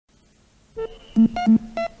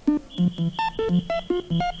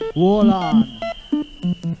Warlord.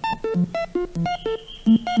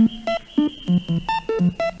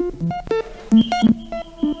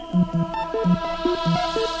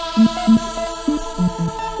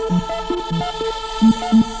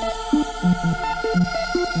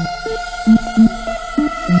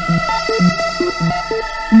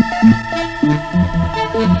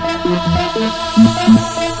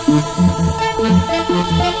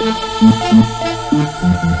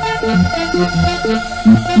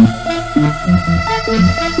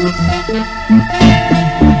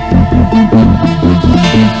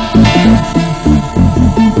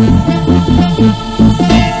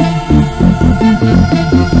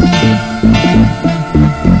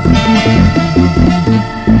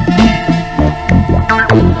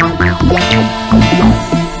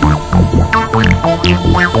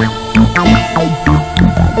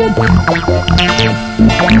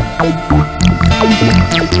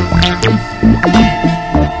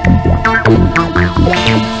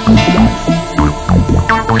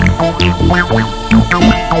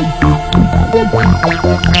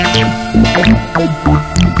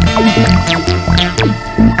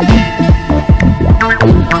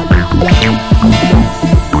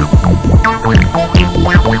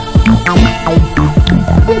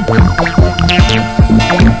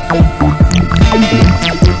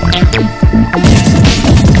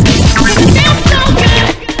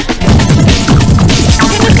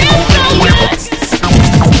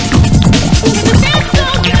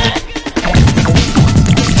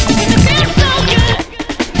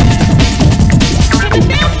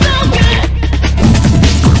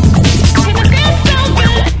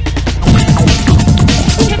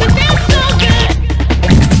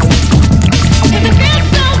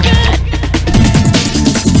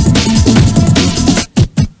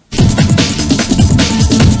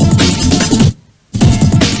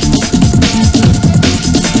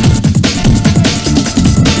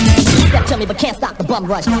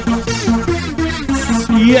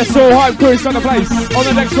 Yes, all hype crew is on the place. On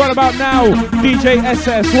the next one about now, DJ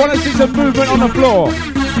SS. Wanna see some movement on the floor?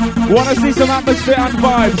 Wanna see some atmosphere and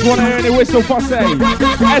vibes? Wanna hear any whistle posse?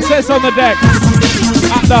 SS on the deck.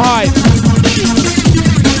 At the height.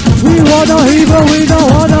 We wanna heave, we don't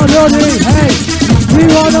wanna do it. Hey, we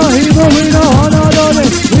wanna heave, we don't wanna do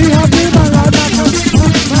it. We have people like that.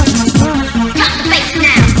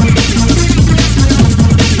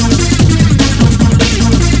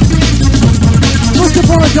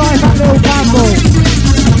 Apologize that little gamble.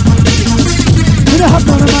 Gonna hop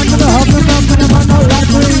on a man, gonna hop on a man, gonna man, not like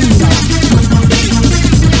breathe.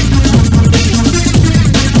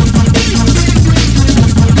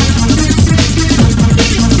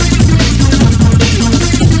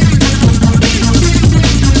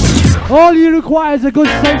 All you require is a good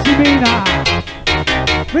sexy mina.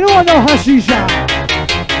 We don't want no hashisha.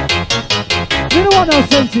 We don't want no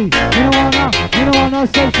sensei. We don't want no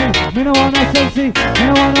sensei. We don't want no sensei. We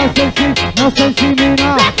don't want no sensei. No sensei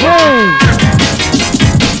mina. Hey!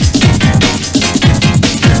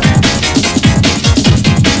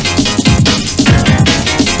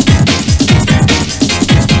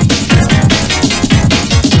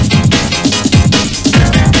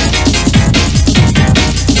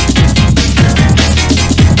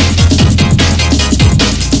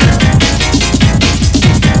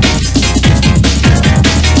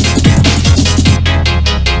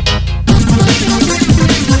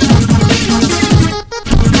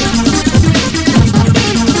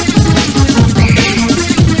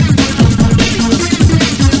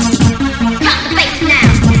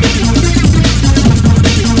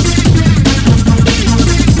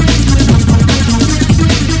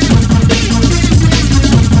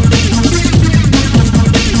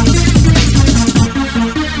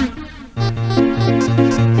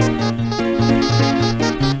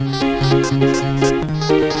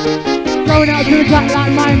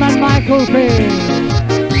 Michael B.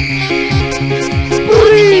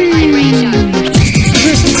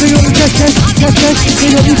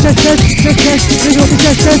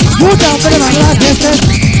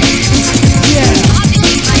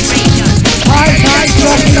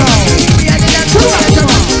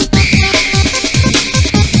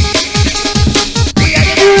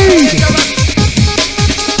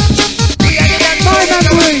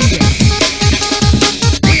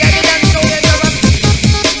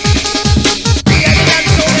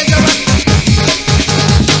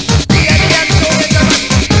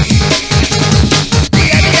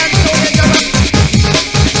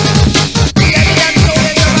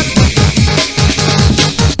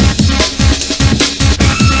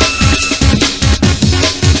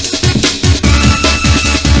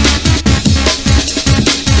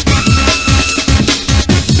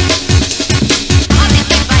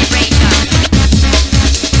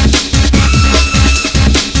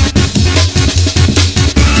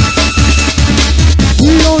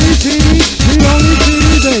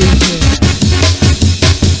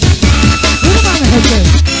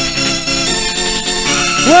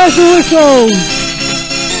 special whistles.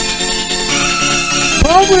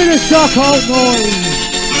 Come with a shock out noise.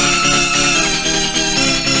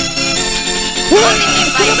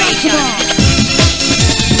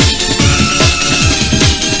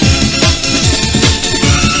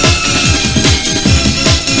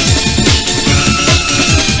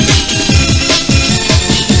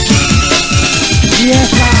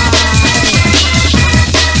 Yes,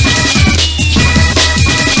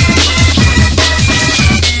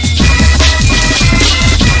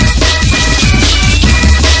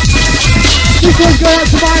 this one's going out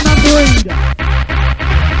to my man Breed.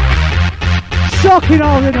 Shocking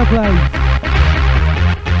all in the place.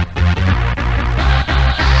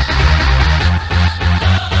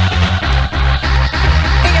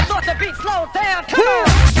 And you thought the beat slowed down, come on!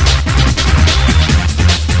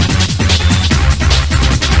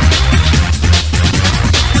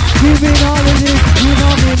 Give me all of this, you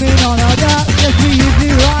know me, me none of that. Let's be easy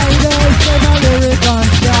riders, send a lyric on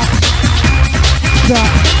shot.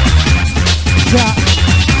 Shot. Shot.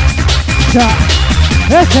 Shot.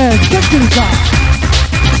 Ese es, get to the shot.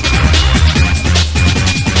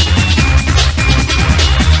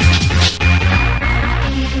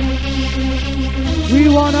 We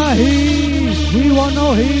wanna heat, we want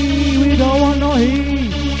no heat, we don't want no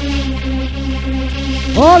heat.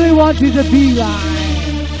 All we want is a beeline.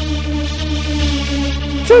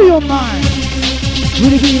 To your mind,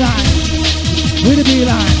 with a beeline, with a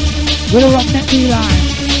beeline, with a rock neck beeline.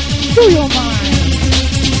 To your mind.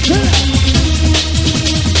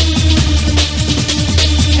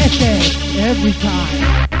 Essay every time.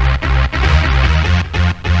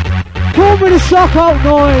 Come with a shock out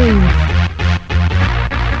noise.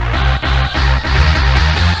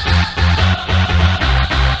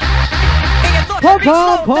 Pump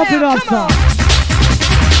on, pump it up, son.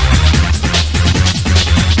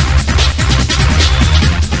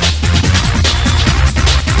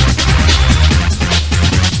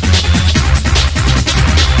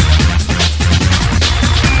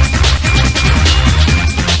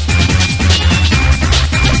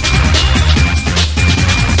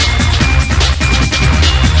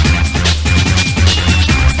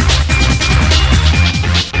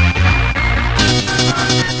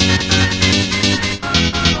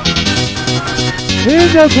 In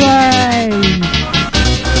the place.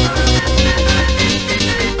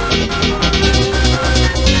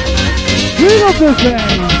 Bring up the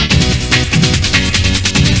place.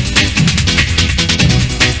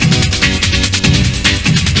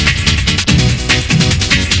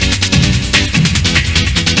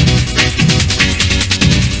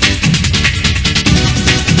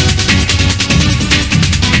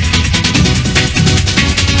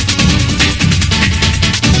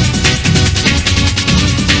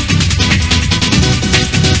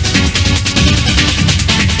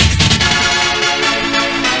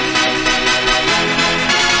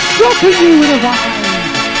 Dropping you with a vibe.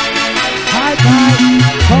 High tide,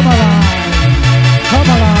 come alive. Come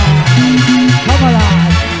alive. Come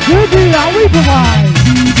alive. We'll be that we provide.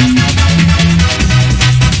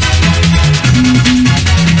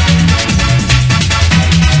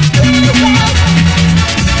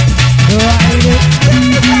 Ride it.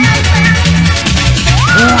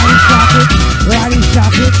 Ride it, shock it. Ride it,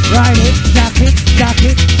 shock it. Ride it, shock it. Shock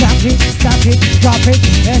it, shock it, shock it, drop it.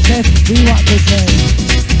 SS, we want to say.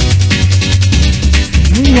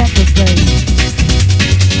 We want the face.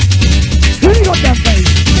 Who got that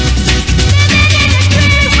face?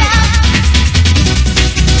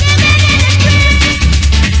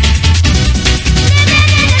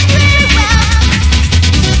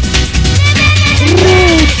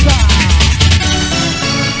 Rusa!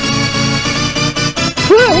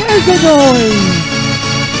 Where's the noise?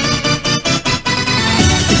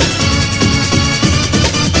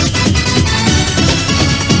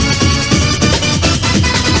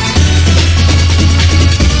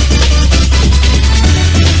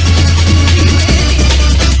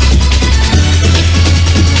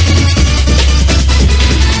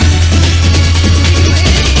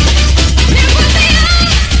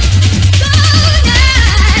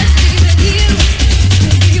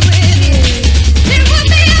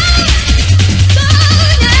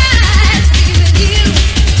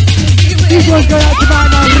 Going out to my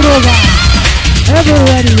man Roga. Ever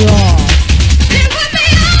ready, Raw.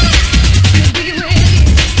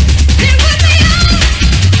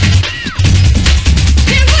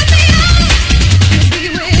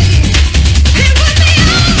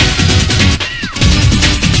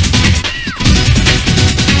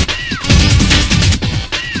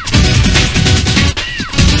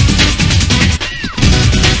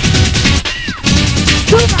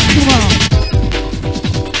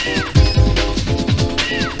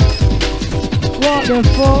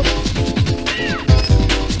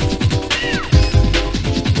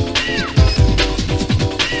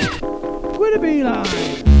 beeline.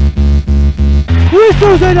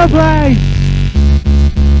 Whistles in the place.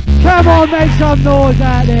 Come on, make some noise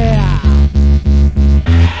out there.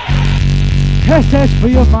 SS for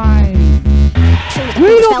your mind.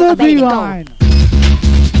 Read up the beeline.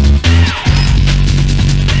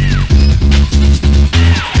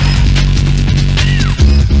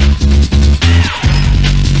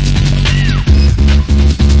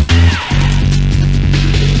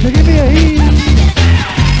 So give me a heat.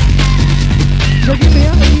 So give me a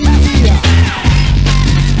heat.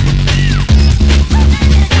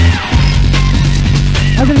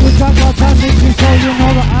 I think we'll talk about time makes me so you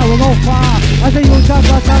know that I will go far. I think we'll talk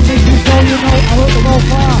about time makes me so you know I will go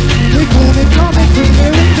far. We call it comic with the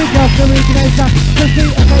ring to just the originator. To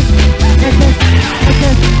see a face,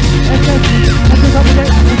 SS up with it,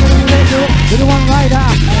 with the one rider.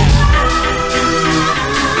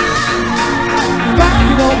 Back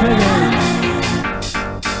it up again.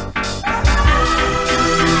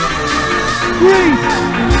 Freeze!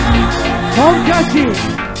 Don't catch you!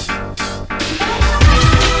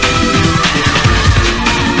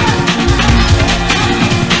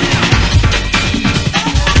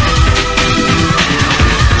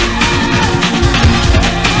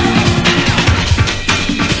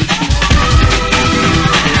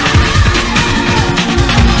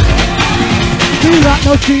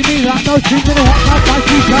 No cheat me, no cheat me, what my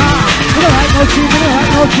cheat car. No cheat me,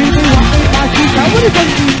 no cheat me, what my cheat car. What is that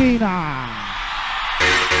cheat me now?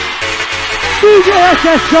 DJ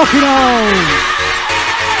SS Shocking on.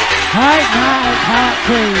 Night, part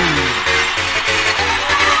 2.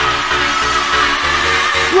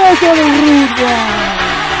 Where's all the rude one?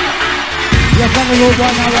 Yes, I'm a rude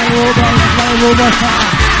one, I'm a rude one, I'm a rude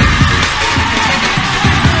one.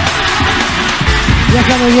 Yes,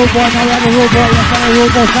 I'm a rude boy, now I'm a rude boy, yes, I'm a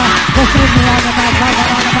rude boy, son. Just leave me on the mic,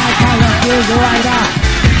 yes, here's the rider.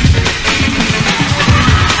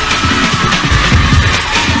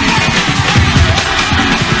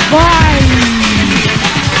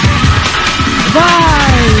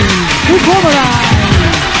 Vai! Who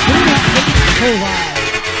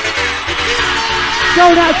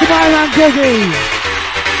Going out to my man Jiggy.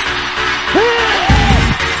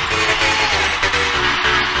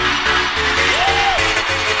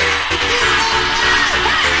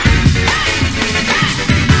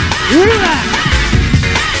 Relax.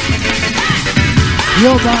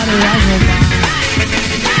 Your body and your mind.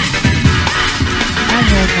 And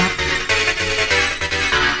your mind.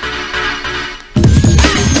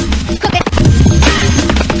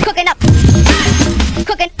 Cooking up.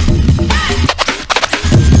 Cooking.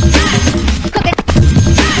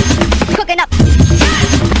 Cooking up.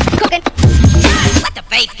 Cooking. Let the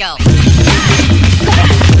bass go.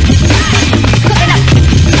 Cooking up.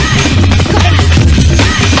 Cooking.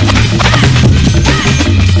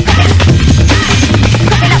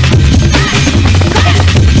 Cooking up.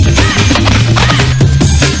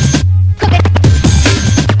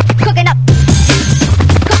 Cooking up.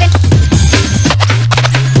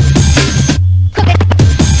 Cooking.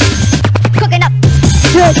 Cooking up.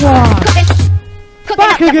 Get one. Cooking. Cooking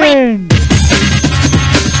Back up the brain. again.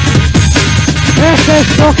 SS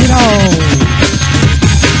Rockin' On.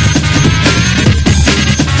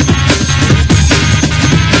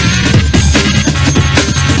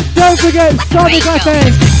 Don't forget Sonic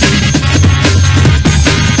FM.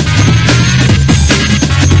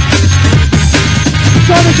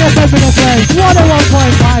 Sonic FM in the place.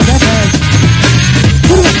 101.5 FM.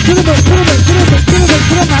 Put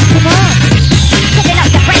them up, come on. Cooking up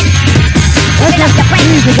the brain. Cooking up the brain.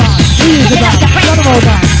 Easy down. Shut them all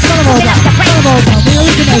down. The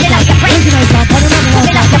original sound. Put them on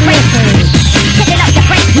the stage. Cooking up the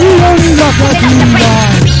brain. You only rock like you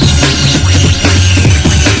guys.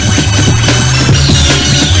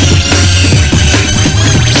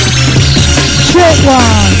 Shit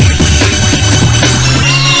one.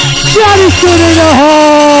 Johnny stood in the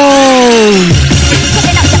hole.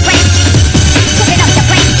 Cooking up the brain. Cooking up the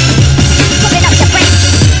brain. Cooking up the brain.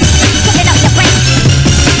 Cooking up the brain.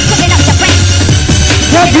 Cooking up the brain.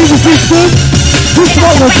 Can't be the system. Just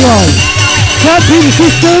smoke the blow. Can't be the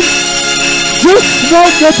system. Just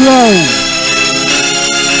smoke the blow.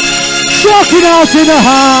 Shocking out in the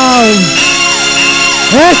house.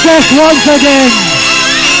 SS once again.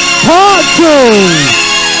 Part 2.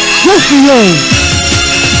 Just for you.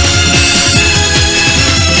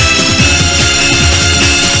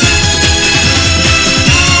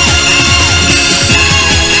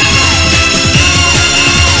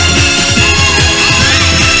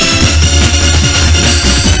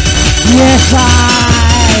 Yes,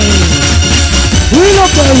 we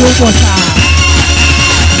look at you,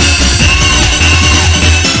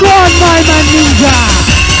 Go on, my man, ninja.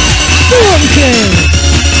 Do what you say.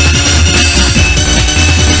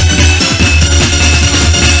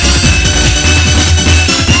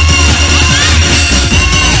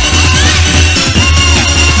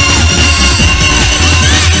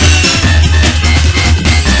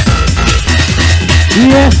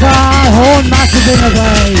 Yes, our whole match is in the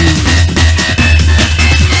place.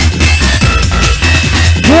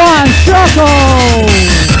 One circle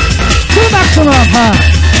to maximum, huh?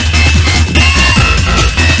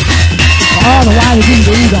 Oh, the wide didn't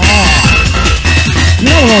do either. You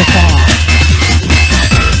know those far.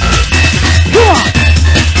 Come on.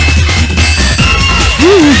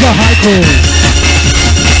 Use your haiku.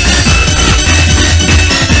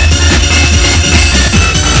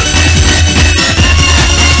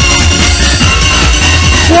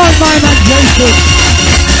 One my imagination.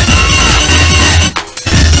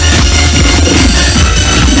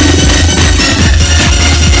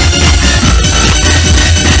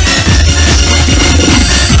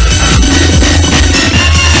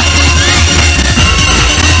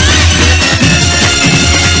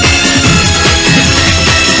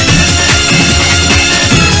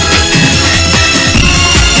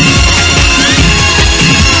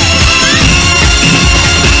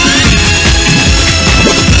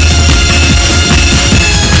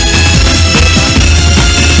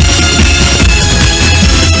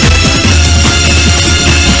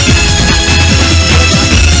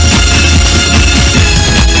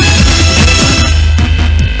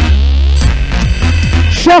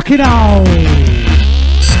 Shock it out!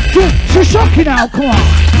 Shock it out! Come on!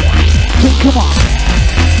 Come on!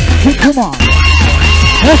 Come on!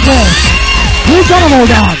 Let's go! We've got them all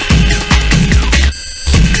down!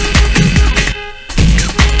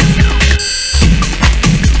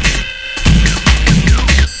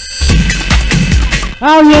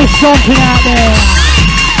 How you stomping out there?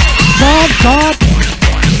 Stomp!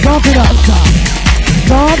 Stomp it up, stomp!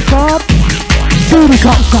 Stomp! To the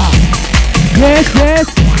top, stomp! Yes,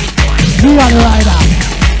 we are the rider.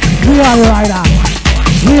 We are the rider.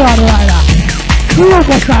 We are the rider. We are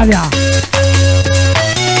Australia.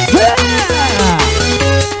 Yeah.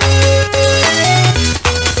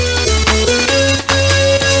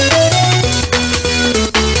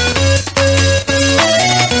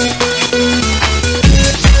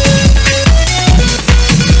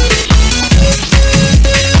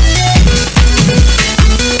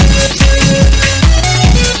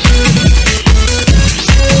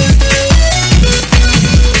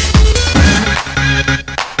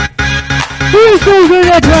 Whistles in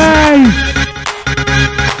the place!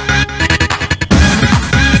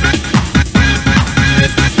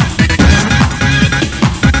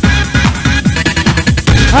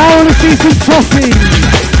 I want to see some toffee!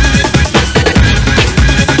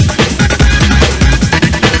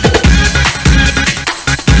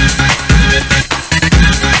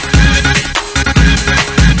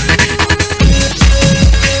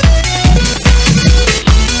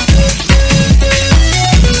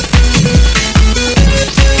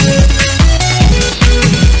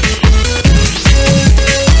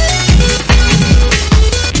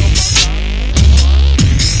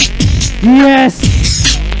 Yes!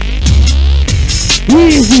 We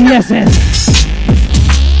is the SS!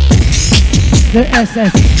 The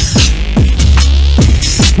SS!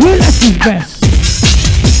 We're Leslie's best!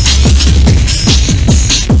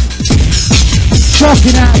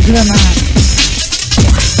 Shocking out to the man!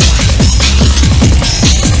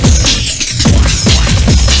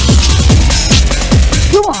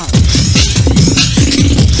 Come on!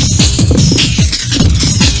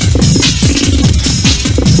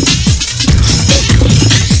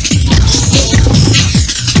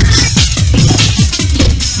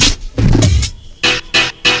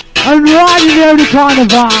 And riding the only kind of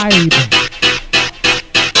vibe.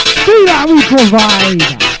 See that we provide.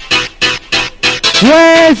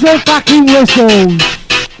 Where's the fucking whistles?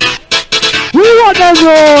 We want the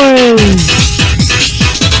noise.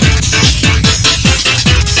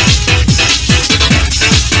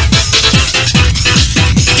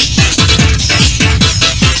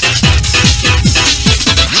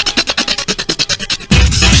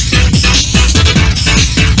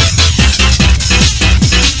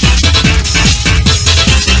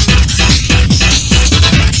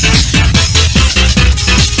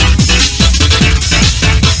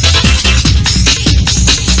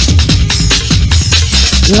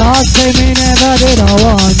 Last time me never did I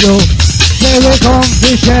want you. They will come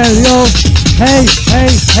to shell you. Hey,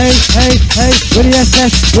 with the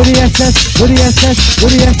SS, with the SS, with the SS,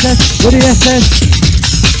 with the SS, with the SS.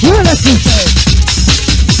 Well, let's just say,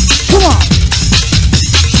 come on.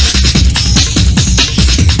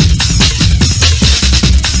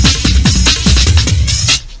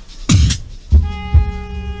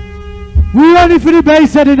 ready for the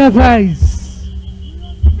bass head in the face?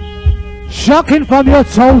 Shocking from your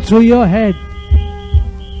toe to your head.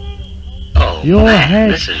 Oh, Your man,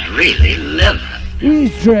 head. this is really living.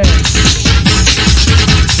 He's dressed.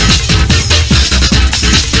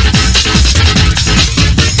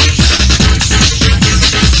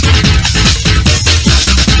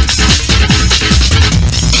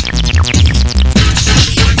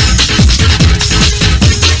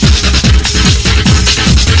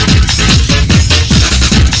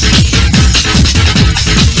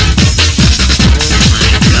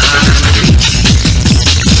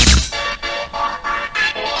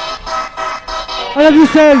 And as you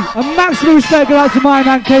say, a maximum respect goes out to my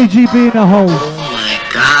man KGB in the host. Oh my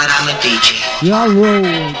God, I'm a DJ. Yeah,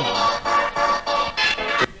 rolled.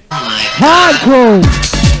 Oh my Hardcore.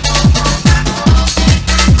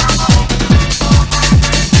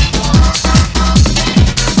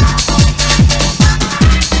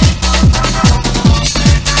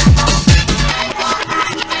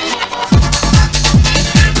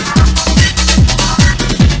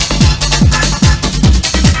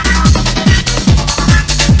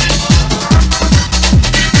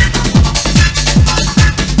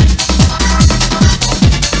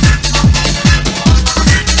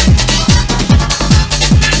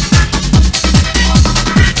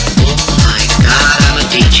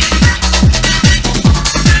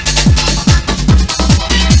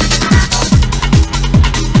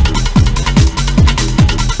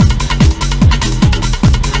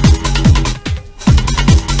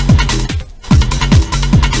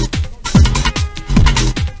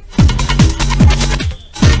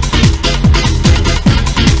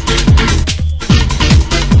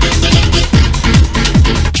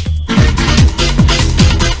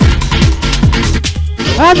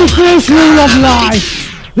 And the first rule of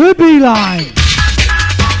life, the beeline.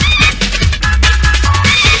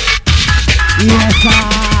 Yes,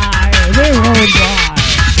 the road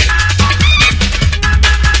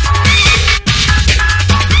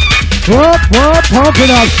boy. Pump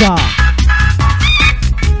it up, sir.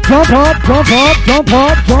 Jump up, jump up, jump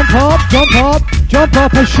up, jump up, jump up, jump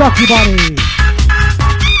up and shock your body.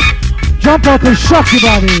 Jump up and shock your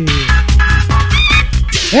body.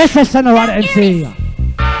 Ese es el MC.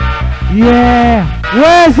 Yeah,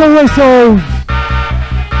 where's the whistles?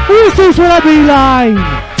 Whistles for the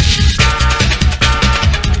beeline.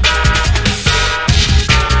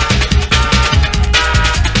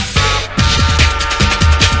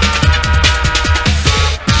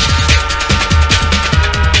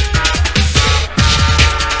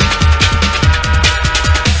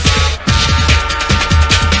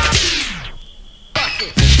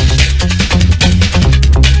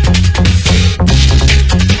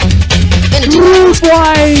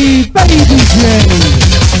 Boy, baby J.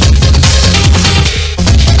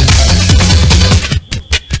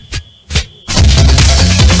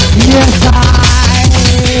 Yes, I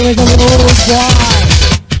was a rude boy.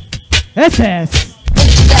 SS.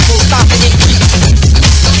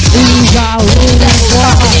 Who's a rude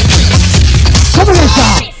boy? Come on,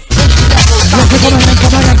 sir.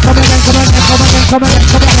 Come on.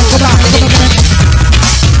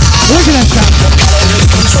 Look at that shot.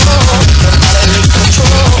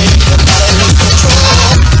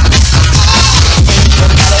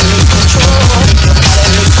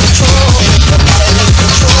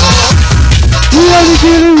 You are the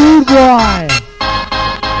really rude boy.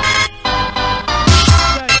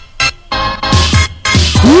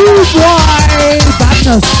 Rude boy.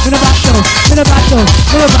 Badness. In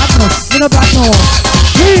a battle.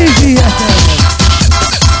 Easy, yes.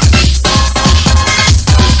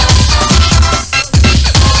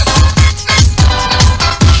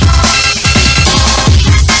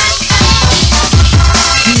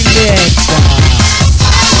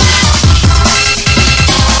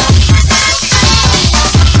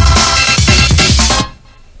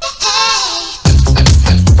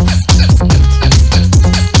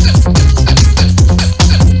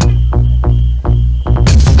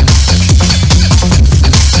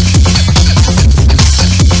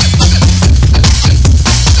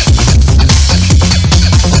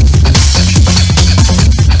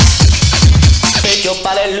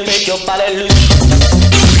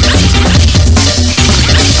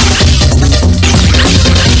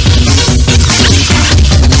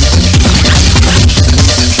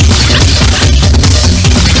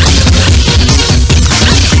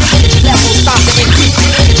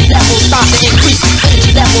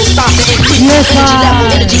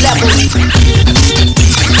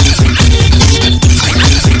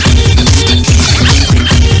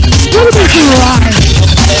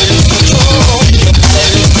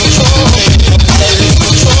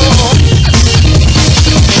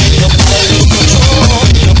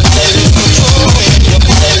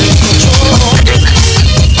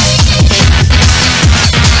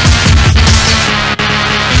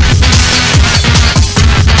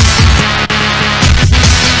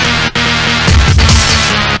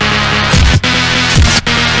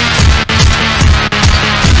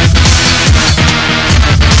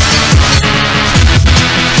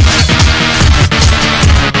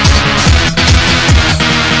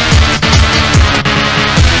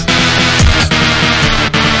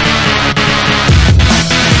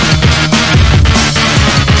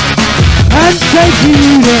 taking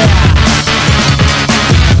you there.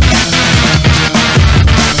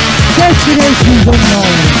 Destinations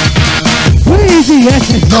unknown. Please the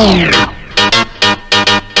SS zone.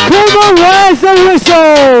 Come on, where's the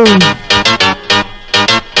whistle?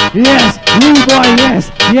 Yes, rude boy, yes,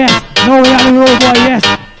 yes. No way out of the road boy, yes.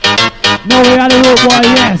 No way out of the road boy,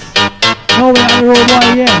 yes. No way out of the road boy,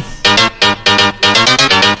 yes.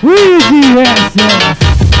 Please the SS.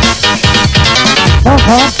 Pump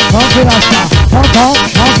up, pump it up now. Pump up,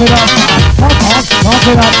 pump it up now. Pump up, pump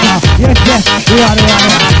it up now. Yes, yes, we are there.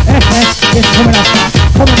 SS is coming up now.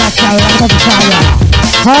 Coming up now, I'm on the fire.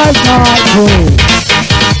 High night crew.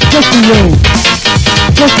 Just for you.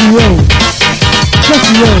 Just for you. Just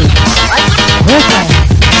for you. Listen.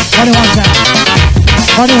 21 down.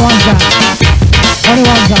 21 down.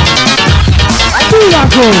 21 down. Do that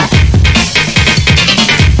crew.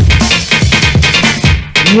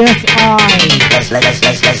 Yes, Let's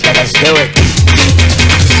do it.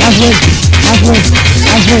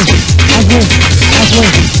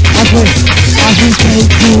 As we take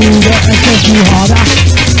to the SSU harder.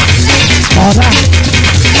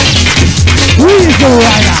 Who is the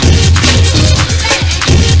rider?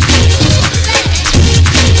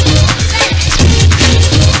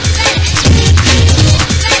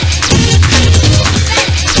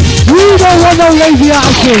 We don't want no lazy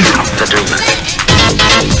asses.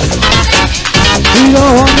 We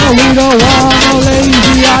don't want no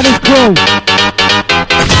lazy artist crew.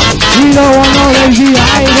 We don't want no lazy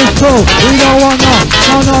artist crew. We don't want no.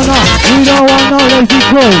 We don't want no lazy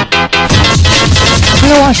crew. You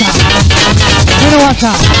know what's up?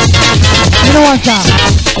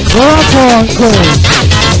 We're up on crew.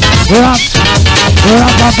 We're up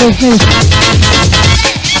on business.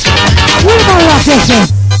 What about that business?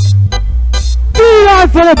 Be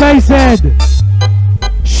live for the bass head.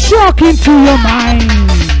 Shock into your mind.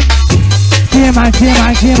 TMI,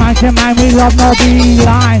 we love no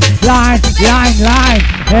line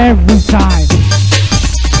every time.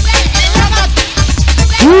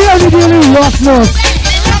 We only dealing roughness.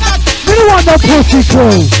 We don't want no pussy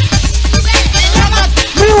crew.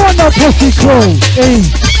 We don't want no pussy crew. Hey,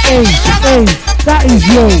 that is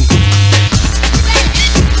you.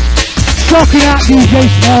 Shocking out DJ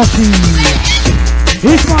Smarty.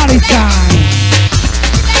 It's party time.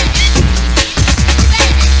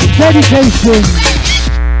 Dedication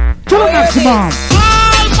to the maximum.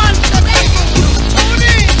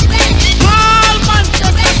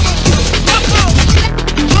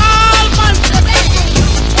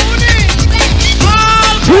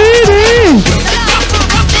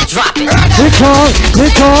 Drop it.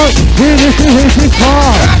 Record, this is his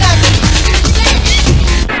call.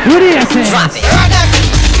 What do you say? Drop it.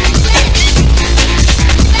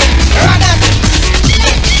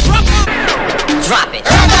 Drop it.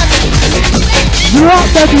 Drop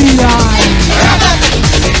the beeline.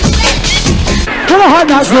 Come on, hot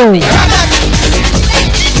not go.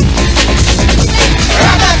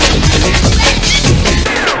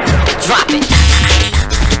 Drop it.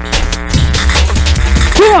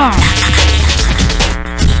 Come on.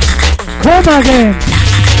 Come again.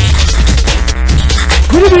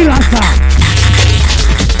 Could it be like that?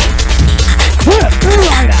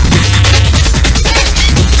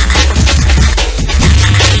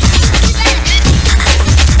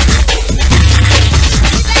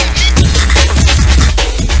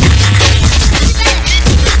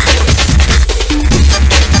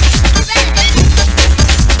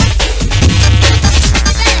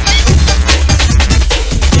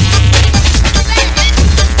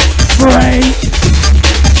 Rider.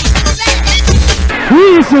 Who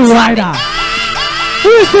is the rider?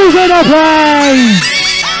 Who's in the plane?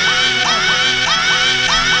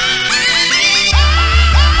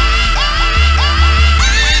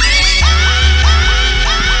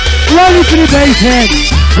 Ready for the bass head.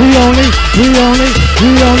 We only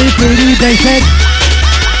for the bass head.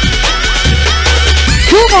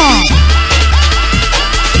 Come on.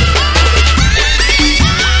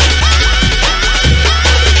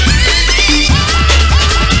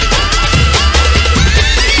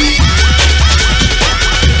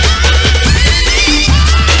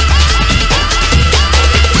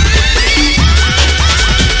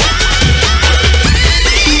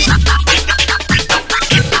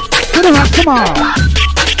 Come on.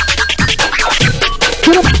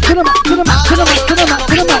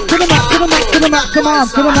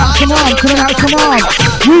 Come on.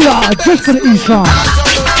 We are just for the E-song.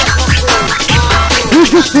 We're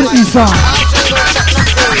just for the E-song.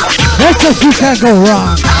 That's just you can't go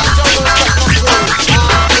wrong.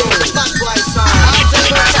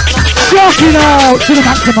 Shocking out to the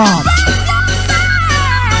maximum.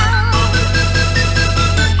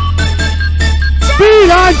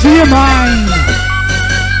 Beeline to your mind.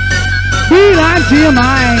 Beeline to your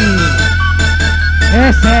mind.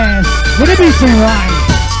 SS. Would it be some rhyme?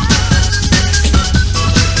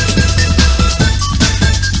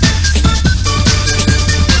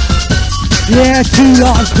 Yeah, too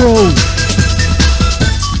large crew.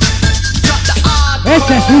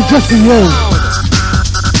 SS, who's just for you?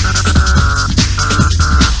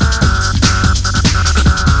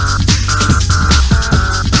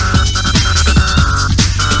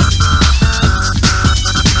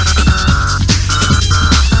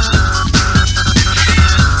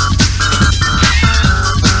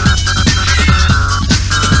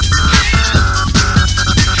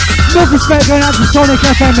 No respect going out to Sonic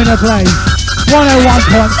FM in a place.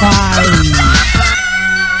 101.5.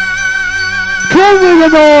 Come with the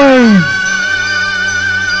boys.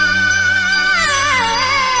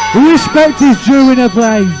 Respect is due in a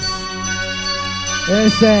place.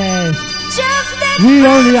 SS. We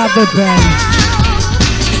only have the best.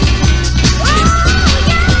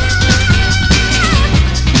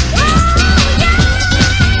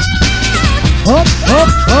 Up, up,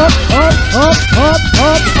 up, up, up, up,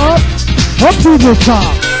 up, up, up to the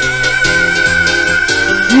top.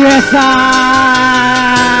 Yes,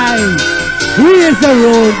 Who is the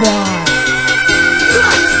road boy?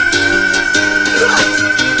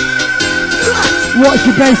 What's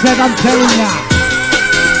your bass head? I'm telling ya.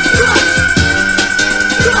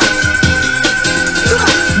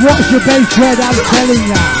 What's your bass head? I'm telling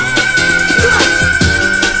ya.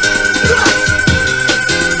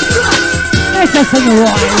 SS and the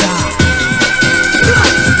wire.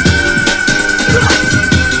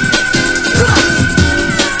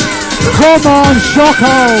 Come on,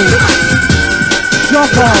 Shocko!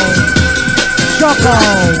 Shocko! Shocko!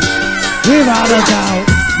 Without a doubt.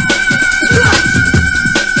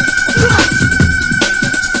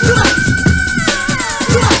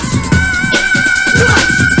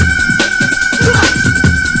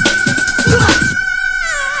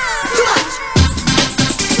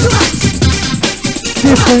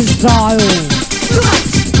 Different style.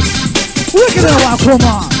 Look at that, come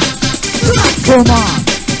on. Come on.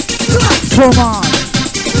 Come on.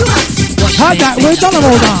 Had that, we're done all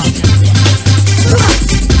that.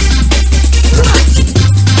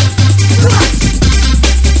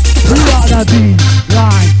 We are the beat,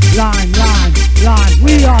 line, line, line, line.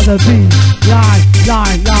 We are the beat, line,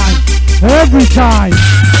 line, line. Every time.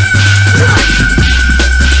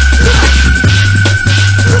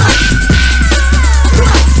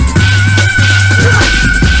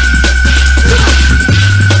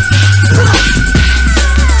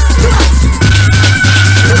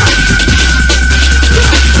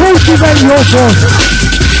 Cultivate your voice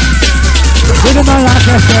with a man like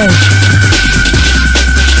SS.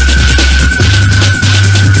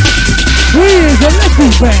 He is a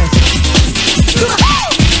little best.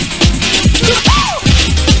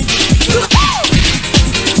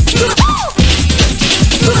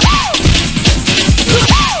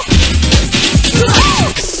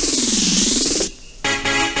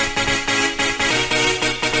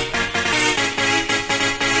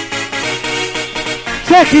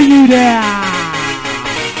 Checking you there.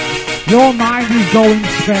 Your mind is going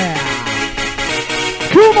spare.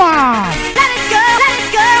 Come on. Let it go, let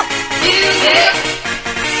it go. Music.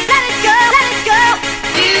 Let it go, let it go.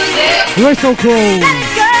 Music. Whistle crew. Let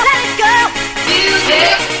it go, let it go.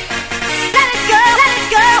 Music. Let it go, let it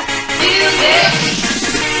go. Music.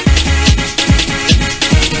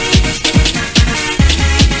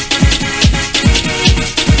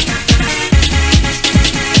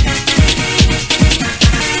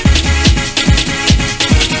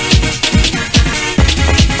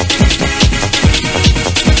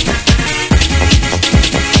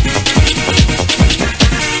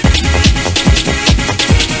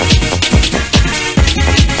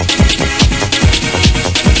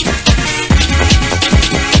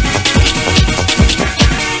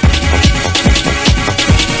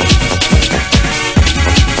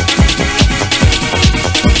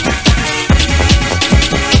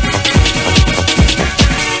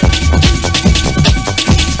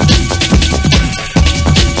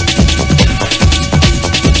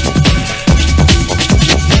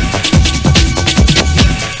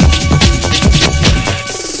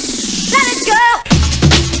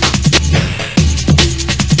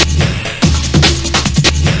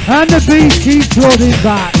 And the beat keeps floating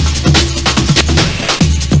back.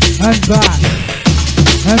 And back.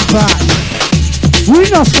 And back. We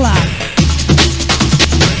not slack.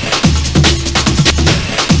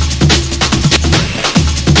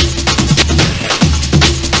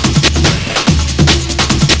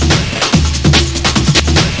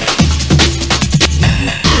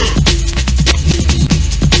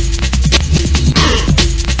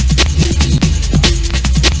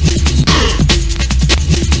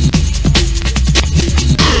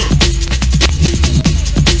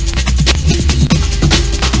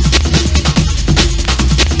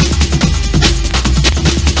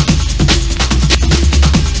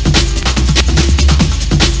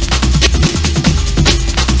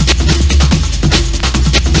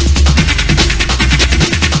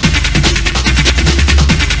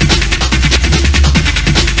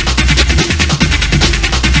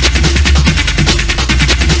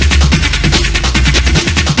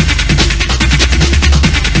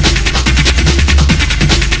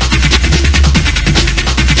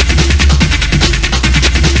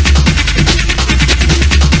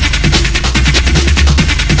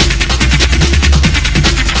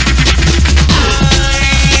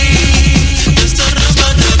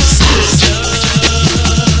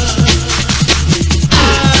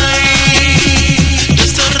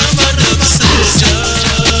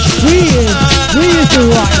 do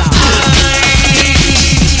right now.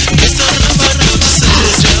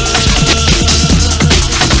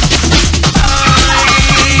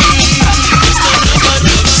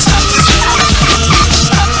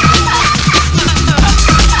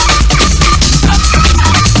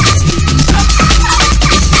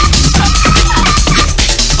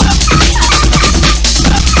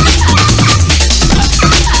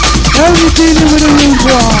 Only dealing with a rude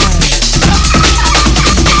boy.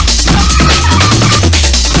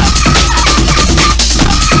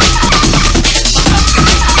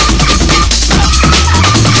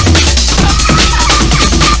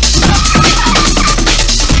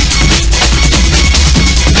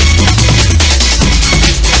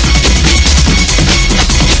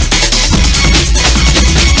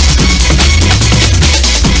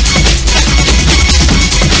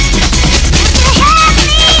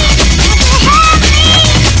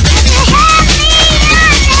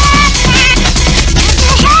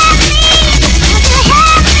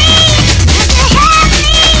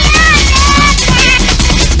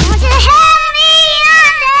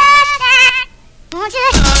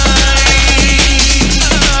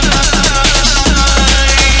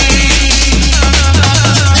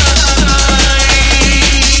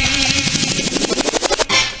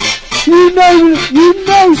 You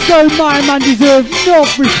know so my man deserves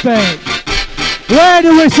enough respect. Where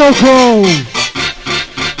the whistle calls.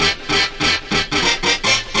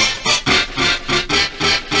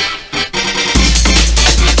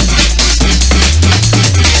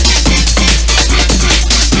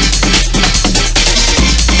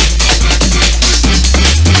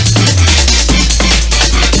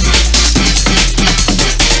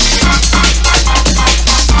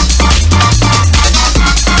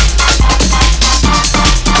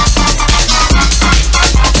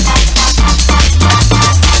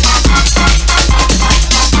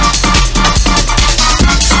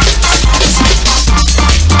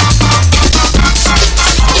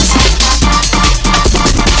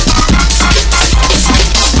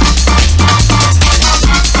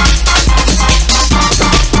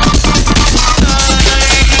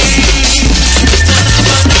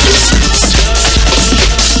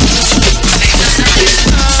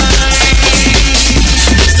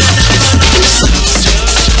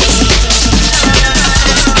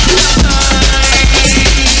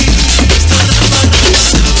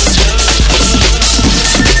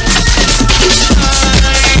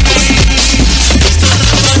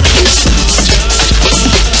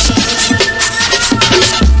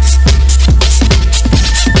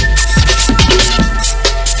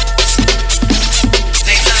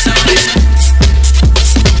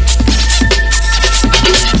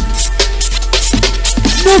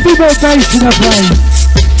 Nothing but bass in the place.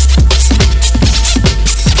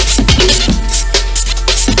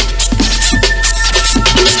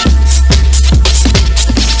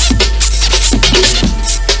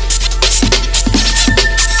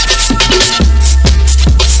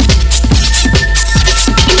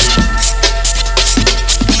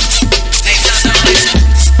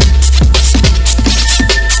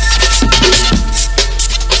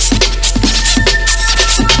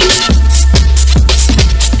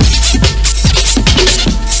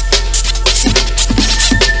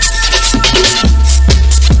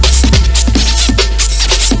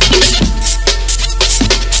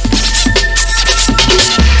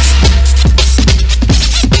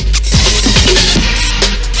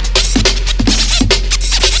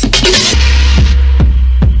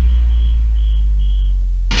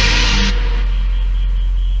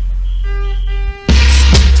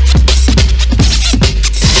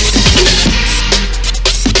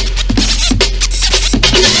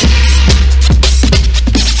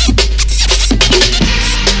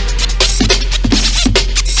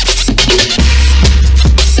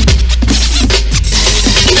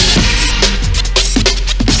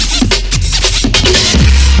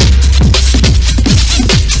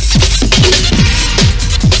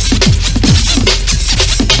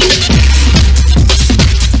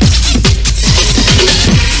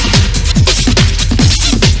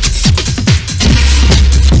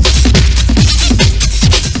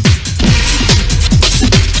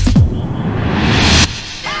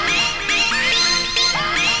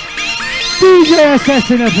 DJ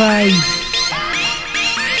SS in the place.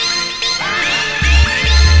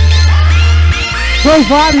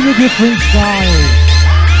 Providing a different style.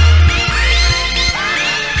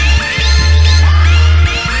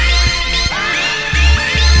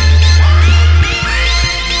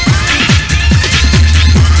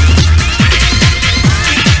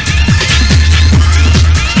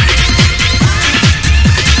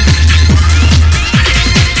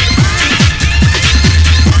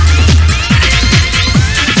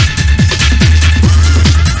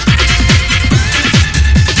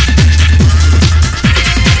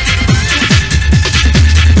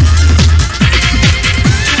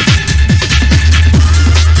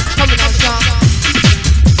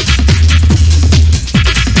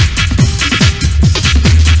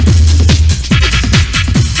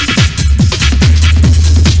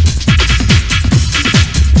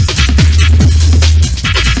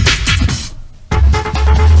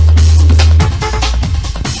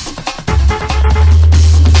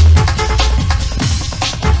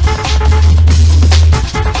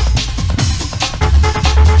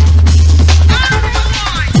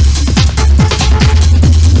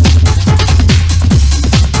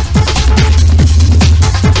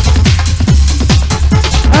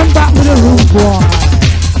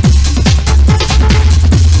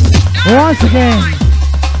 once again.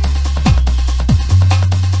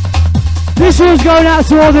 This one's going out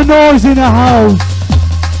to all the noise in the house.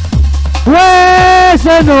 Where's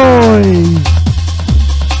the noise?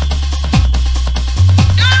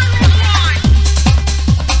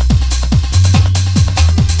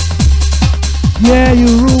 Yeah, you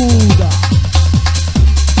ruled.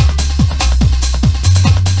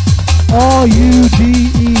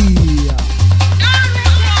 R-U-D-E.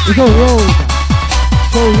 We go road.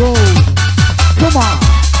 Go road. Come on.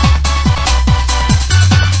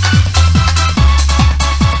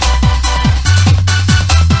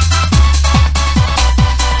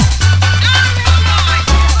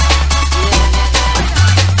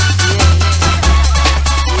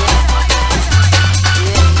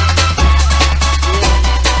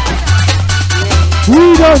 We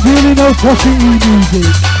don't really know pussy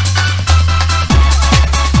music.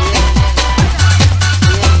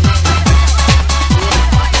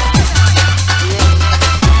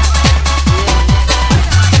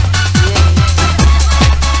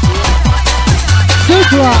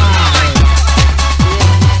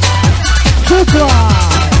 Surprise!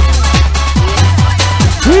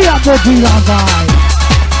 We are the Dylan vibe.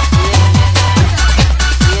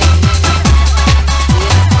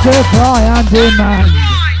 Supply and demand.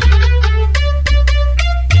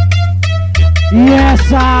 Yes,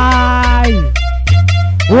 I.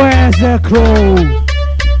 Where's the crow?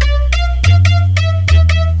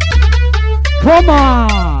 Come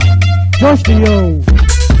on, just you.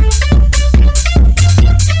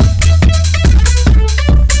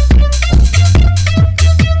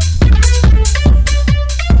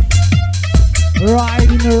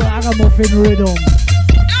 Riding the ragamuffin rhythm.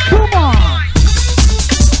 Come on.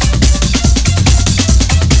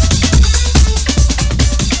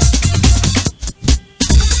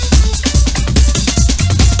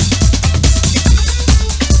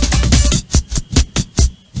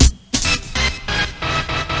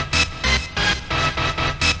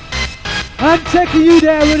 I'm taking you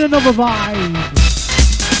there with another vibe.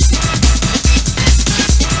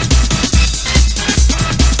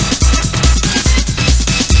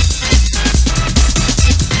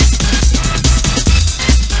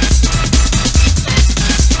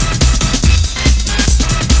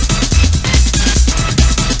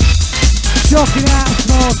 Shocking out,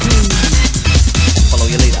 smoking. Follow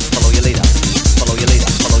your leader, follow your leader, follow your leader,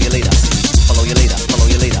 follow your leader, follow your leader, follow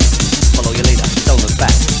your leader, follow your leader, don't look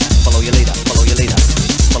back. Follow your leader, follow your leader,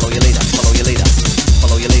 follow your leader, follow your leader,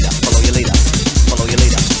 follow your leader, follow your leader, follow your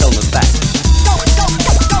leader, don't look back.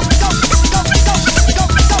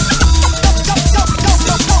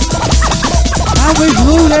 And we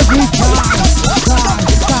rule every time,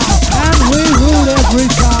 and we rule every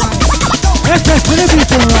time. Let's just finish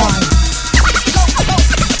it right.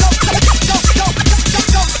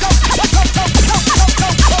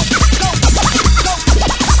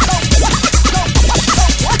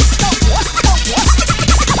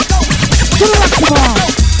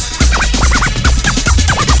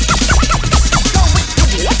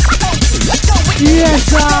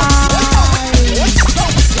 Yes, I.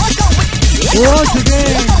 Once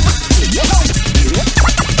again,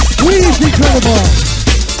 we is incredible.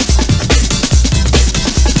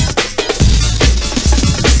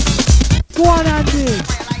 Go on, Andy.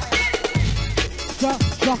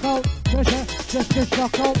 Shock out, just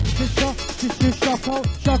shock out, just shock out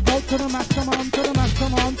to the maximum, to the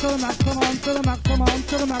maximum, to the maximum, to the maximum,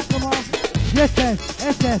 to the maximum. Yes, yes,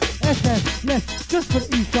 just for the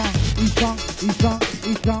E-song,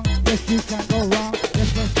 yes, you can't go wrong,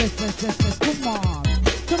 yes, come on,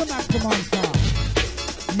 to the maximum, sir.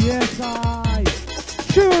 Yes, I,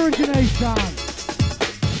 true origination,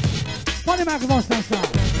 funny microphone, sir.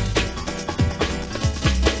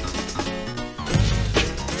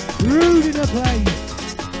 Rude in the place.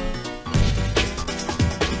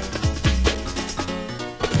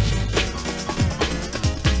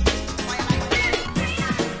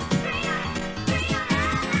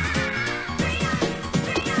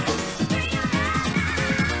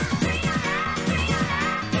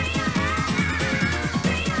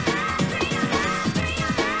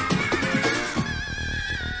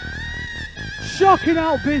 Shocking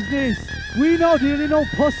out business. We not dealing no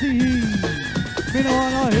pussy heat. Me no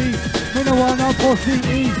wanna heat. Me no wanna pussy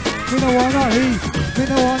eat. Me no wanna heat. Me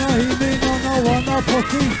no wanna heat. Me no wanna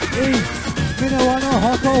pussy eat. Me no wanna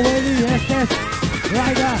hot away the SS.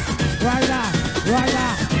 Rider.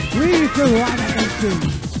 We used to ride at MC.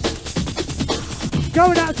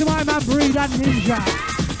 Going out to my man Breed and Ninja.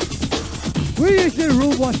 We used to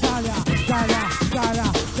rule what Salah.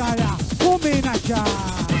 Come in at ya.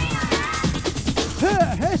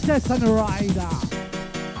 SS and Rider.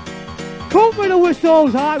 Come with the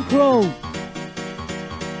whistles, hype crew.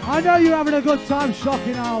 I know you're having a good time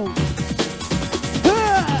shocking out.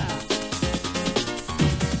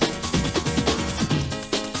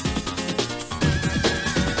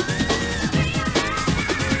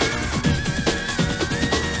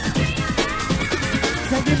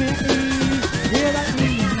 So give me an E, hear that E,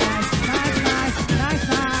 nice, nice, nice, nice,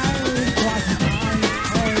 nice, twice as nice,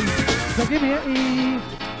 hey. So give me an E,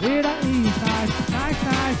 hear that E, nice, nice,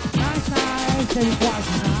 nice, nice, nice, say it twice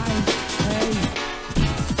as nice, hey.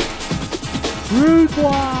 Rude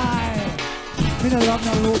boy, me no love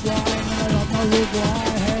no rude boy, me no love no rude boy,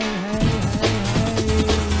 hey, hey, hey, hey.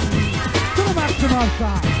 To the maximum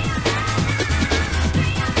side.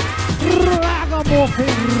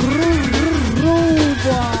 Ragamuffin, rude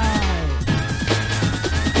boy.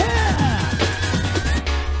 Yeah.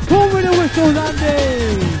 Come with the whistles, Andy.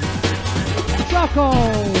 Choco.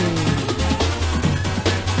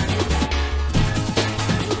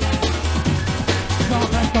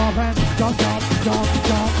 Stop and stop and jump, jump, jump,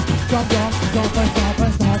 jump, jump, jump, jump and stop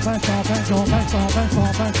and stop and stop and jump and stop and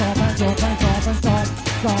stop and stop and jump and stop and stop,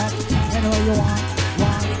 stop. Anywhere you want,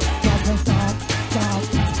 jump and stop, stop.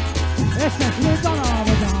 Yes, yes, we're gonna have a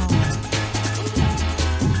dance.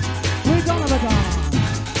 We're gonna have a dance.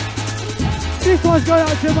 This one's going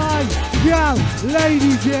out to my gal,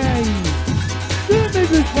 Lady J. Do me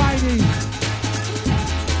this Friday.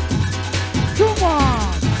 Come on.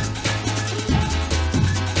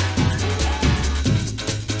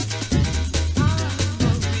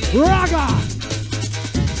 Raga.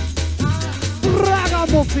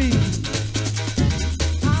 Ragamuffin.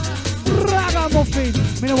 Ragamuffin.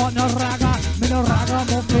 Me no want no raga, me no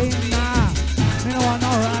ragamuffin, nah. Me no want no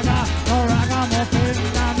ragamuffin,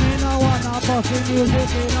 nah. Me no want no busting music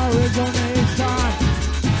in origination.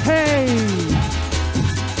 Hey,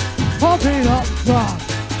 pump it up, son.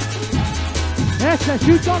 SS,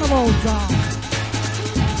 you done them all, son.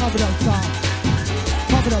 Pump it up, son.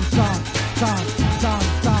 Pump it up, son. Son, son,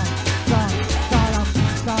 son, son, son,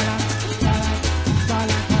 son,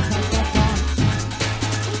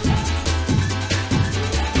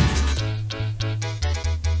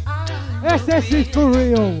 SS is for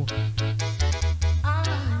real.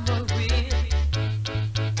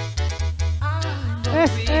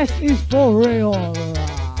 SS is for real.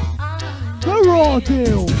 The raw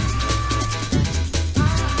deal.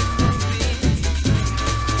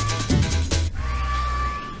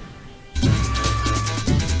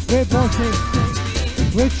 We're buzzing,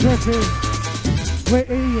 we're tripping, we're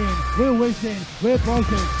eating, we're whizzing, we're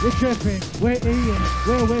buzzing, we're tripping, we're eating,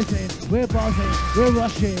 we're whizzing, we're buzzing, we're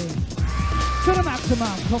rushing. To the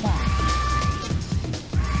maximum, come on.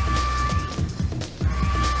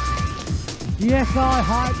 Yes, I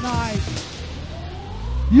hype night.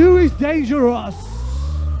 You is dangerous.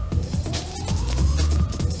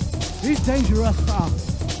 He's dangerous, sir.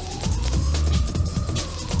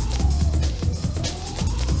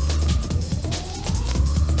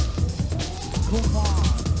 Come on,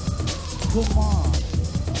 come on,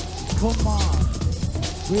 come on.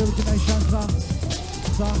 We origination, son,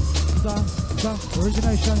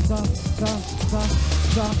 origination, son.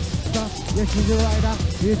 Yes, he's a rider,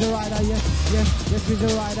 yes, he's a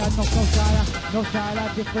rider. No styler,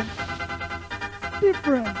 different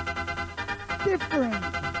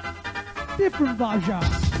version.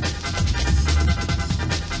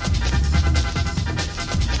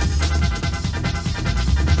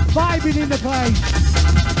 Vibing in the place.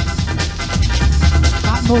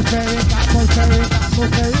 Atmospheric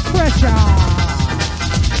pressure.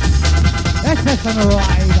 SS on the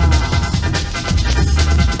rider.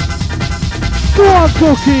 Go on,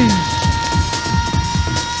 Cookie.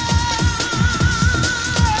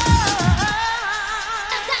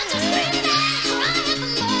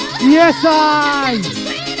 Yes,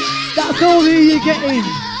 that's all you're getting.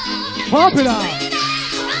 Pump it up.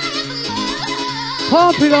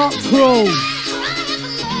 Pump it up, crew.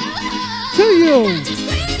 To you.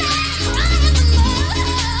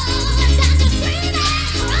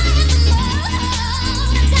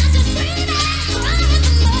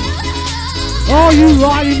 Oh, you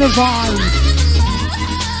riding the vibe.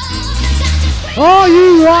 Oh,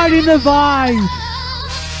 you riding the vibe.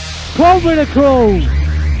 Come with the crew.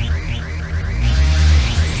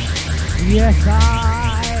 Yes, I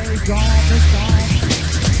got it gone.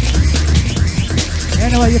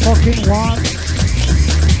 Anyway, you fucking want.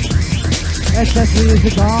 SS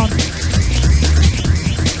is gone.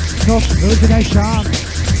 No origination.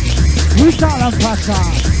 We start on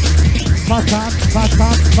pattern.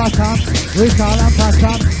 We start on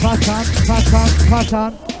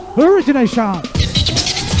pattern. Origination.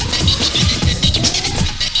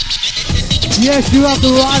 Yes, you have the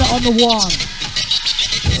rider on the one.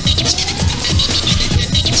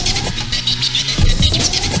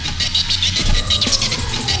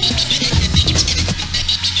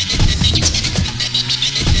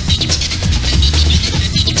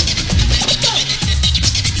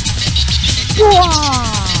 Go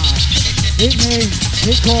on! It name,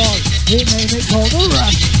 it call, it name, it call the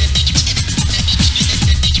rest.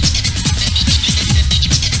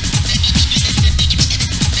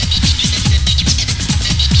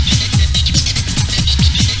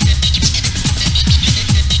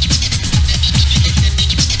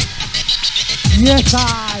 Yes,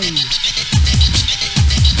 I.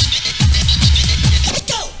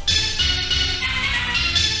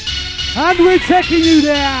 And we're taking you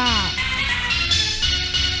there.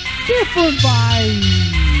 Different vibe,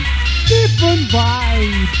 different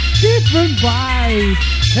vibe, different vibe.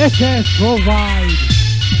 SS provide.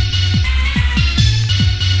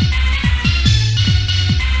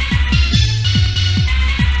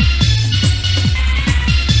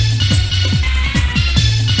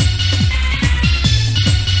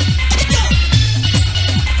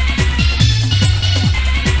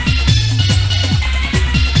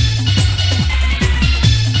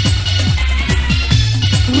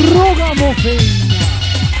 Ragamuffin.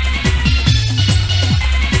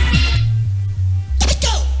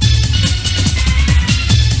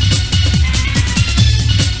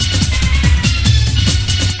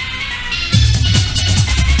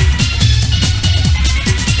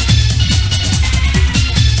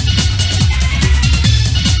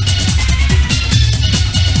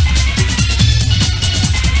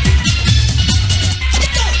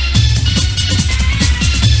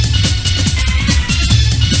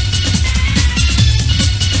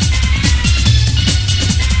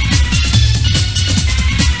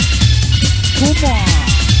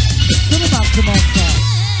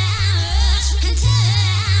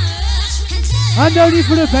 And only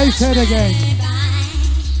for the bass head again.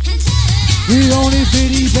 We only for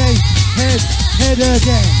the bass head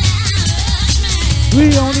again.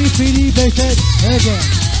 We only for the bass head again.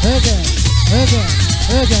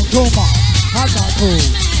 Come on, hot not cool.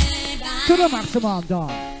 To the maximum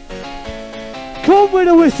done. Come with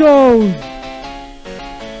the whistles.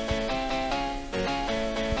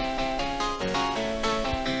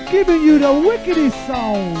 Giving you the wickedest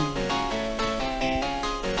sound.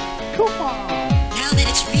 Come on. Now that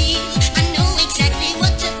it's real, I know exactly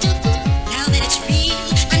what to do. Now that it's real,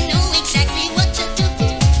 I know exactly what to do.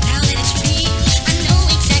 Now that it's real, I know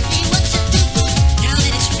exactly what to do. Now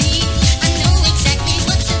that it's real, I know exactly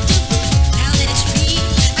what to do. Now that it's real,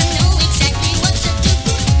 I know exactly what to do.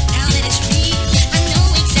 Now that it's real, I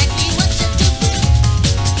know exactly what to do.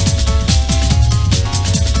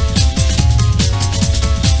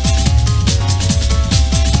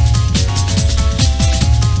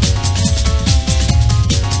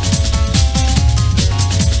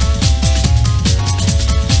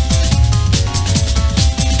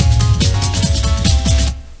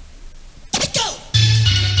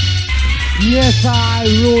 Yes, I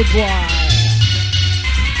road boy.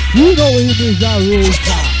 You know him is a road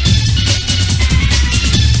boy.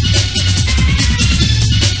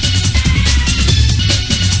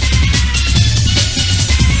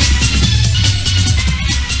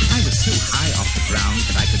 I was so high off the ground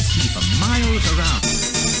that I could see for miles around.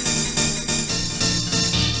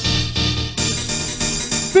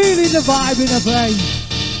 Feeling the vibe in the place.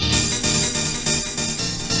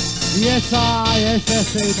 Yes, I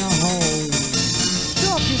SS in the hole.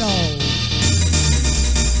 Shocking all.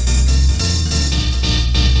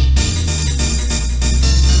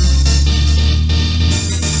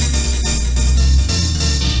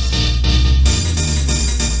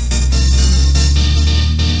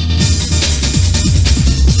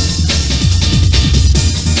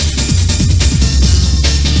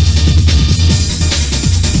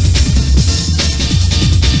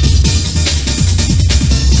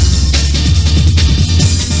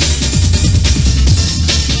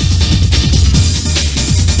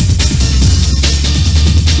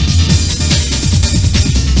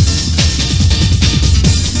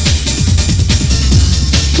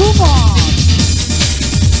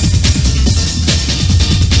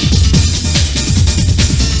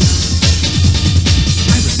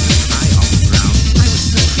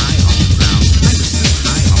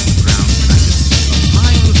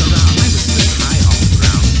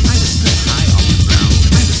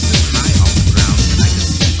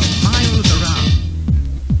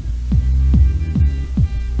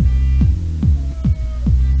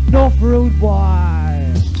 Rude boy.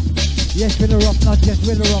 Yes, with the rough, not just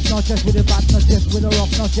with the rough, not just with the bad, not just with the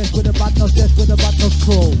rough, not just with the bad, not just with the bad, not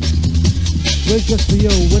crew. We're just for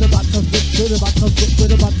you. With a button stick, with a button stick,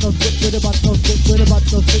 with a button stick, with a button stick, with a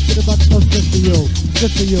button stick, with a button stick for you.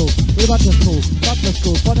 Just for you. With a button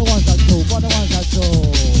school, for the ones that do, for the ones that do.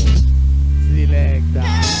 Selecta.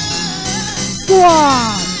 Go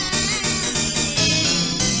on.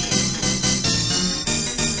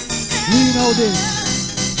 We know this.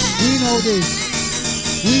 We know this.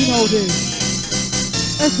 We know this.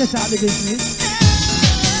 Let's get out of the business.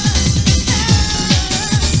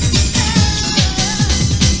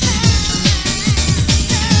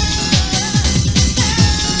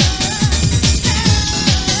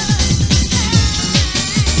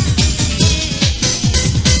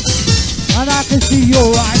 And I can see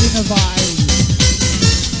you're riding the vibe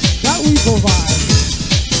that we provide.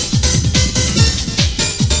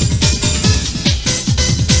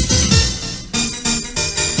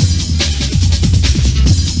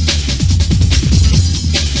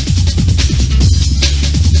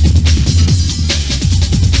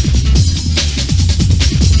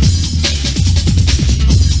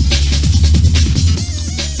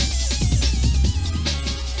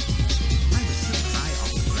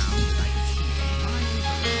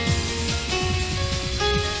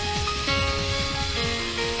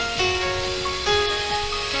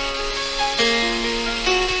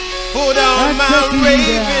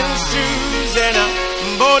 Raven shoes and I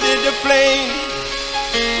boarded the plane.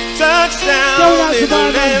 Touchdown in the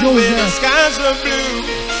land where the skies were blue,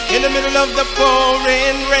 in the middle of the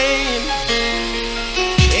pouring rain.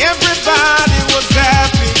 Everybody was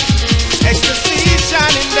happy, ecstasy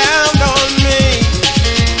shining down on me.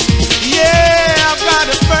 Yeah, I've got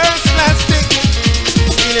a first class ticket,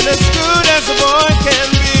 feeling as good as a boy can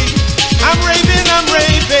be. I'm raving, I'm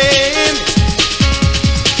raving,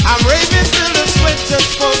 I'm raving till the sweat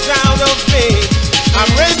just falls out of me. I'm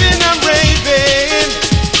raving,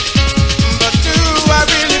 but do I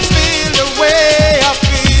really feel the way I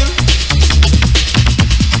feel?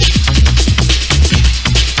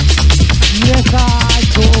 Yes, I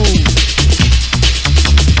do.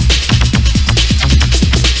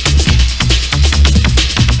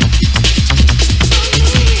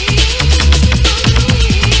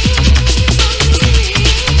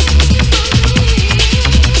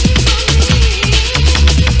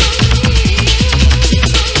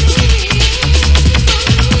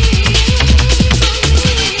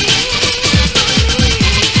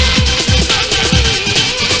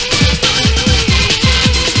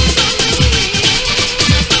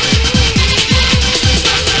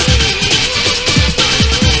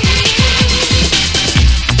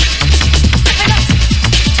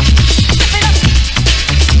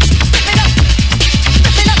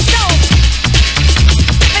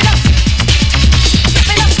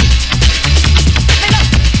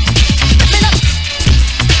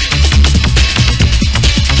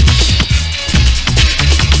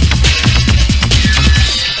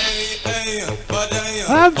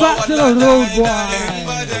 Back to the road, boy.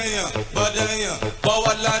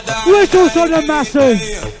 Whistles on the masses.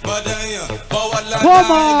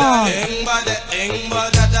 Come on.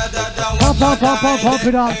 Pump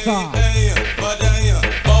it up, son.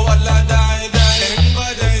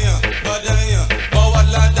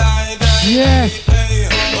 Yes.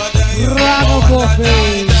 Rano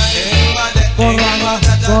Coffee.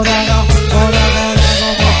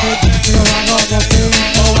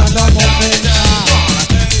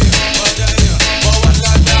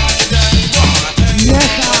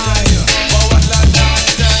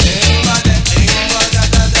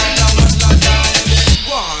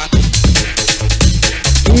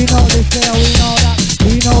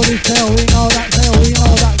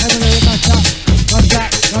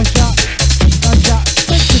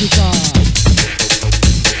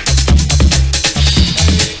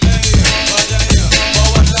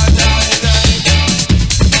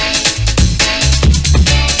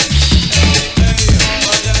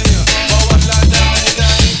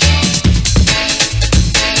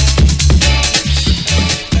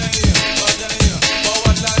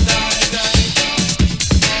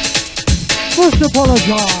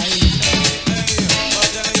 Apologize.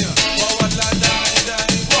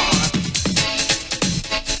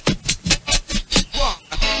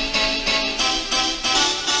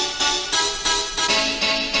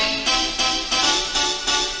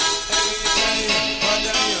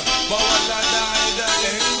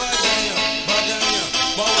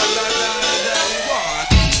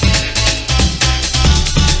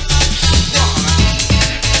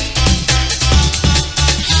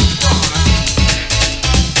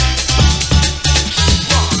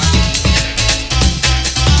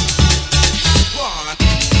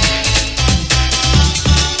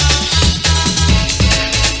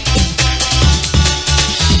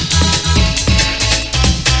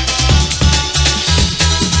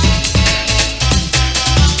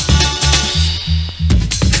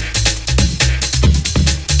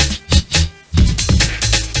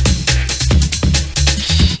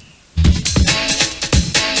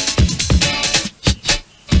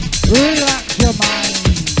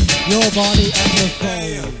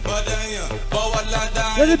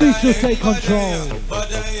 Let the beats just take control.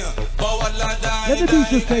 Let the beats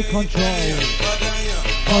just take control.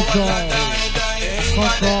 Control.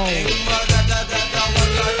 Control.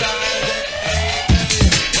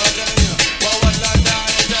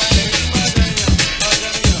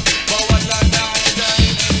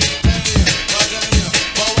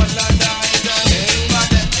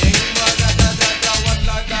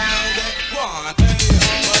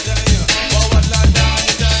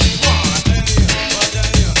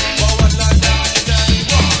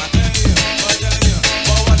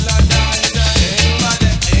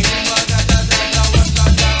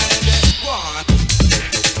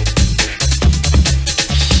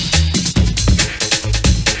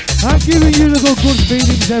 Giving you little good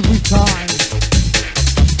feelings every time.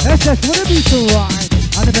 SS, would it be so right?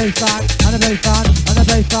 And the bass line, and the bass line, and the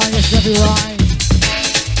bass line, yes, every rhyme.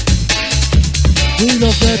 We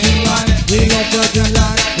love the D line, we love the D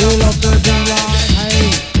line, we love the D line,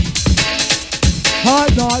 hey.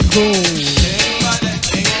 Hard night cool.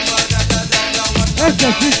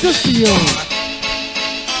 SS, it's just for you.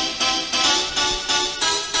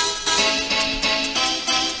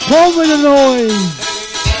 Come with the noise.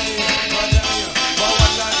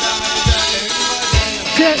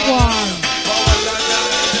 Get one.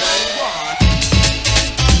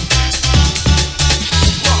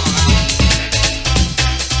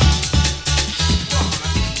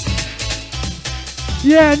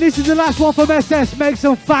 Yeah, and this is the last one from SS. Make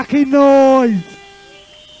some fucking noise.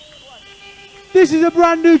 This is a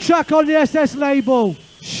brand new track on the SS label.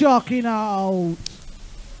 Shocking out.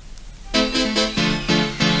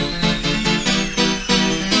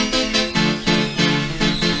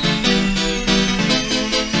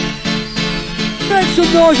 Make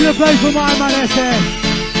some noise in the place for my man SS.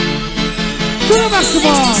 To the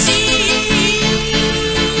maximum.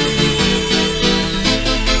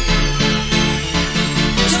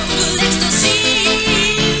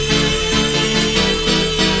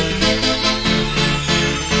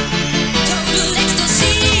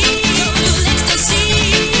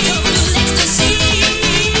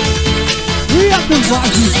 We have the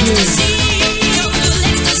right here.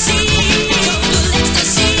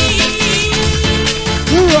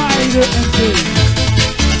 And do.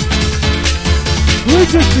 We're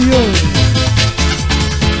just for you.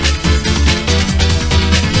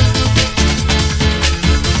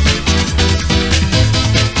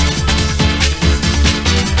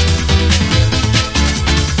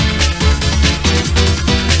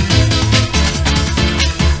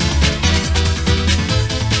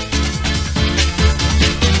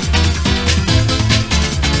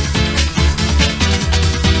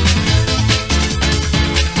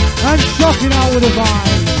 And shocking out with a vibe.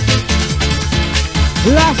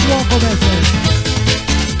 Last one for message.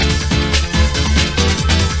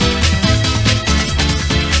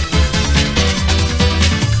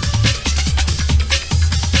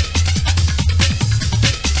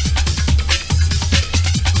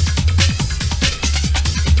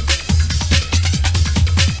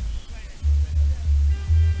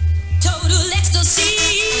 Total ecstasy.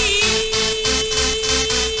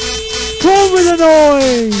 Come with the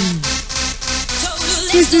noise.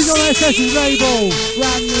 This is on SS's label,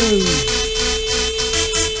 brand new.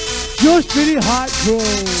 Just really hardcore.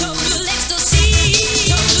 Total ecstasy.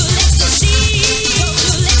 Total ecstasy.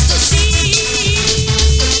 Total ecstasy.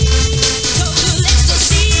 Total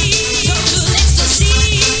ecstasy. Total ecstasy.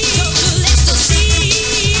 Total ecstasy.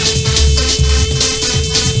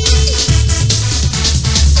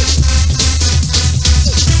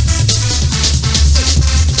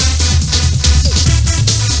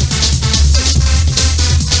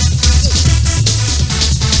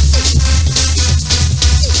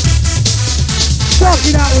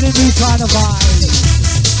 Rocking out with a new kind of vibe.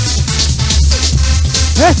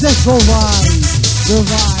 SS for vibe. The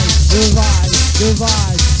vibe, the vibe, the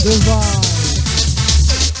vibe, the vibe.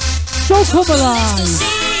 So come alive.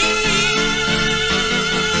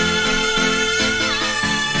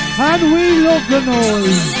 And we love the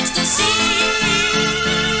noise.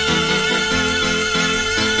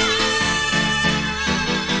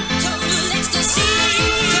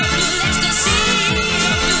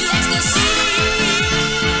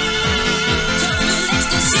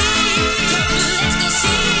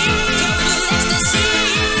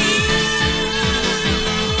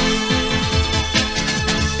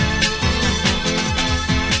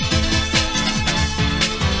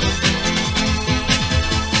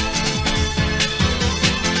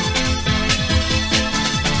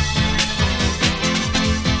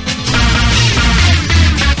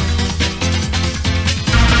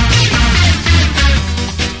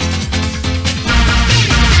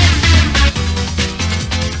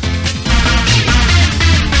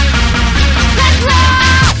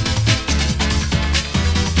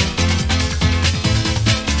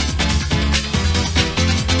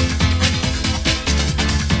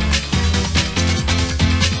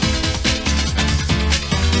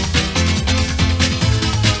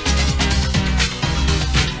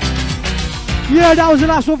 Yeah, that was the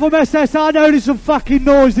last one from SS. I know there's some fucking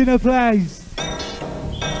noise in the place.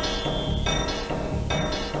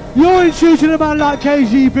 You're in tune to a man like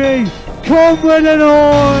KGB. Come with the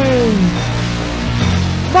noise.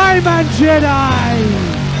 My man Jedi.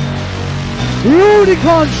 Rule the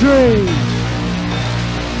country.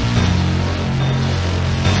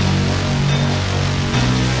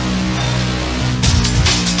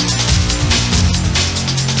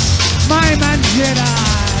 My man Jedi.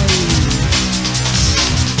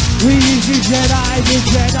 We is the Jedi, you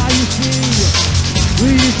see. We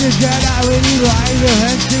is the Jedi, when you ride the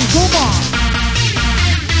hand sing. Come on.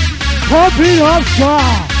 Pump it up, sir.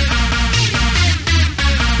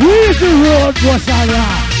 We is the road, Wasala.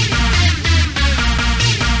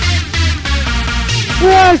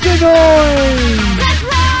 Where's the noise? Let's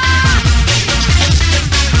rock!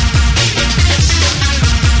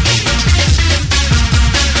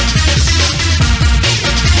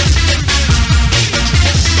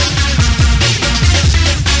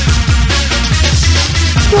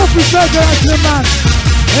 Don't be so good to the man.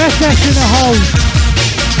 SS in the hole.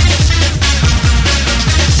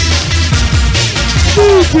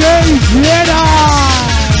 DJ Jedi.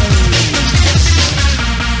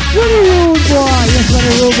 What a rude boy. Yes, what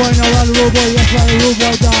a rude boy. Now what a rude boy. Yes, what a rude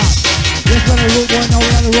boy. Dog. Yes, what a rude boy. Now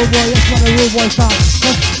what a rude boy. Yes, what a rude boy. Stop.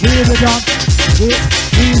 We is a dog. We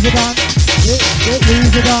is a dog. We is a dog. We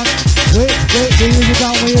is a dog. We is a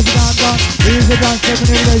dog. We is a dog. Second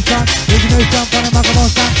innovation. Innovation. From the Macamon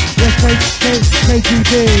stand. Yes,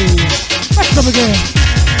 KGB. Let's come again.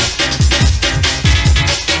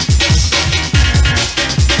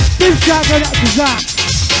 Big shot going up to Zach.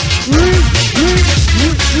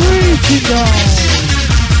 Reaching down.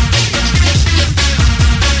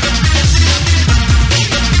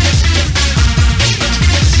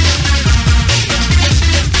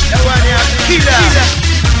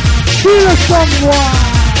 Kill a someone.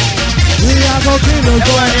 We are go kill a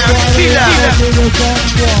someone. We are go kill a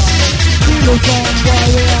someone. Kill a someone.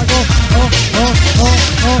 We are go. Come on.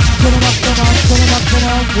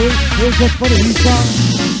 We're just for the Eastern.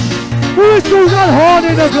 Whistles and horn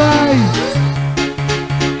in the place.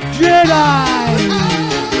 Jedi.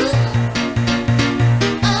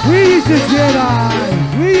 We is the Jedi.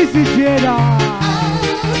 We is the Jedi.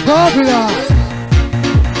 Popular.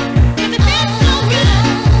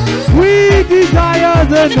 We desire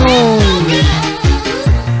the noise.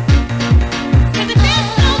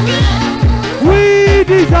 We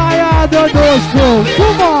desire the noise crew.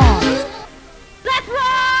 Come on.